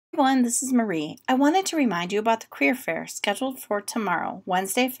everyone, this is Marie. I wanted to remind you about the Career Fair scheduled for tomorrow,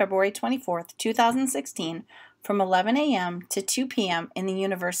 Wednesday, February 24th, 2016, from 11 a.m. to 2 p.m. in the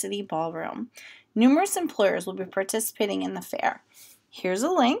University Ballroom. Numerous employers will be participating in the fair. Here's a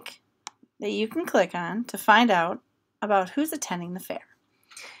link that you can click on to find out about who's attending the fair.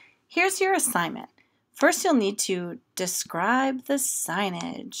 Here's your assignment. First, you'll need to describe the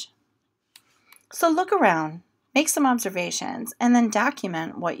signage. So look around. Make some observations, and then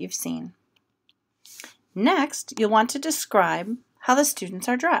document what you've seen. Next, you'll want to describe how the students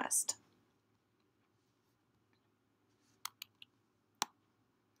are dressed.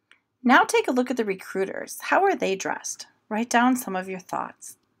 Now take a look at the recruiters. How are they dressed? Write down some of your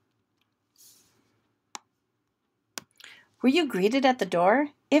thoughts. Were you greeted at the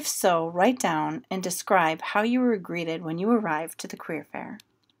door? If so, write down and describe how you were greeted when you arrived to the career fair.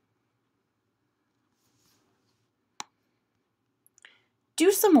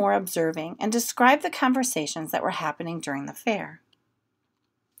 Do some more observing and describe the conversations that were happening during the fair.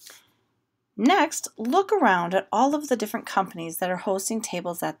 Next, look around at all of the different companies that are hosting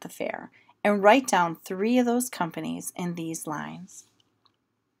tables at the fair and write down 3 of those companies in these lines.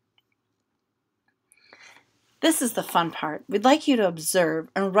 This is the fun part. We'd like you to observe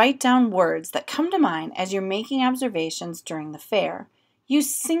and write down words that come to mind as you're making observations during the fair.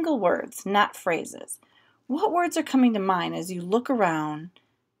 Use single words, not phrases. What words are coming to mind as you look around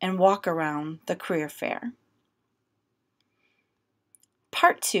and walk around the career fair?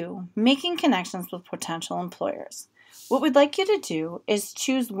 Part 2, making connections with potential employers. What we'd like you to do is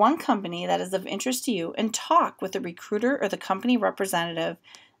choose one company that is of interest to you and talk with the recruiter or the company representative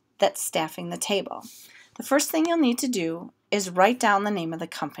that's staffing the table. The first thing you'll need to do is write down the name of the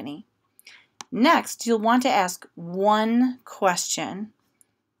company. Next, you'll want to ask one question.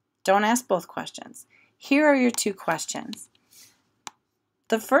 Don't ask both questions. Here are your 2 questions.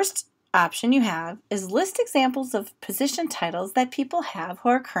 The first option you have is list examples of position titles that people have who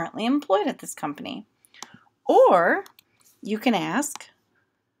are currently employed at this company. Or you can ask,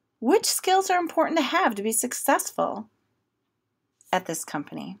 which skills are important to have to be successful at this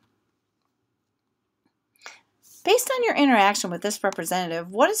company? Based on your interaction with this representative,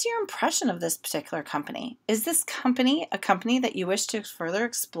 what is your impression of this particular company? Is this company a company that you wish to further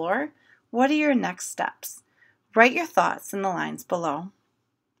explore? What are your next steps? Write your thoughts in the lines below.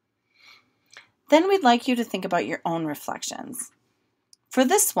 Then we'd like you to think about your own reflections. For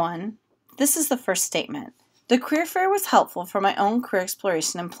this one, this is the first statement. The career fair was helpful for my own career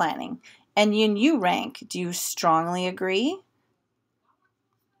exploration and planning. And in you rank, do you strongly agree?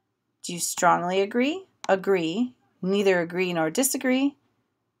 Do you strongly agree? Agree, neither agree nor disagree,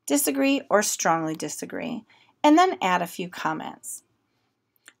 disagree, or strongly disagree. And then add a few comments.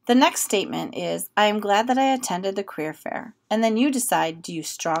 The next statement is, I am glad that I attended the career fair. And then you decide, do you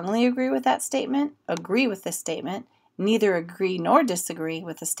strongly agree with that statement, agree with this statement, neither agree nor disagree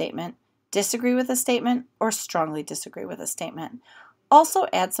with the statement, disagree with the statement, or strongly disagree with the statement. Also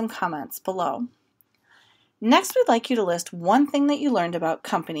add some comments below. Next, we'd like you to list one thing that you learned about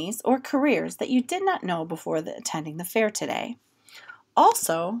companies or careers that you did not know before attending the fair today.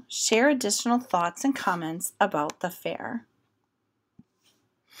 Also, share additional thoughts and comments about the fair.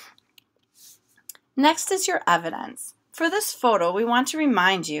 Next is your evidence. For this photo, we want to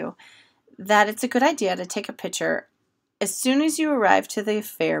remind you that it's a good idea to take a picture as soon as you arrive to the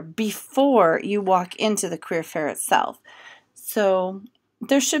fair before you walk into the career fair itself. So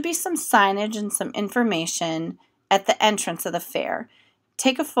there should be some signage and some information at the entrance of the fair.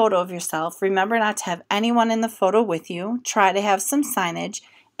 Take a photo of yourself. Remember not to have anyone in the photo with you. Try to have some signage,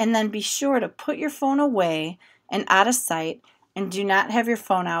 and then be sure to put your phone away and out of sight, and do not have your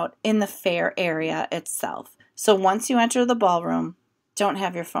phone out in the fair area itself. So once you enter the ballroom, don't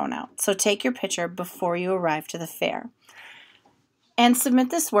have your phone out. So take your picture before you arrive to the fair. And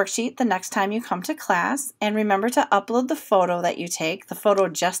submit this worksheet the next time you come to class. And remember to upload the photo that you take, the photo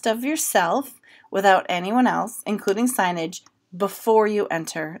just of yourself without anyone else, including signage, before you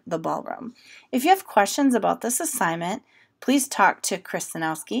enter the ballroom. If you have questions about this assignment, please talk to Chris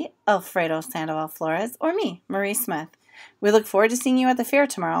Sanowski, Alfredo Sandoval Flores, or me, Marie Smith. We look forward to seeing you at the fair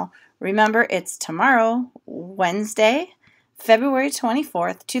tomorrow. Remember, it's tomorrow, Wednesday, February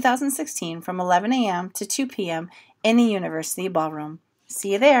 24th, 2016, from 11 a.m. to 2 p.m. in the University Ballroom.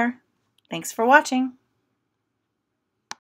 See you there. Thanks for watching.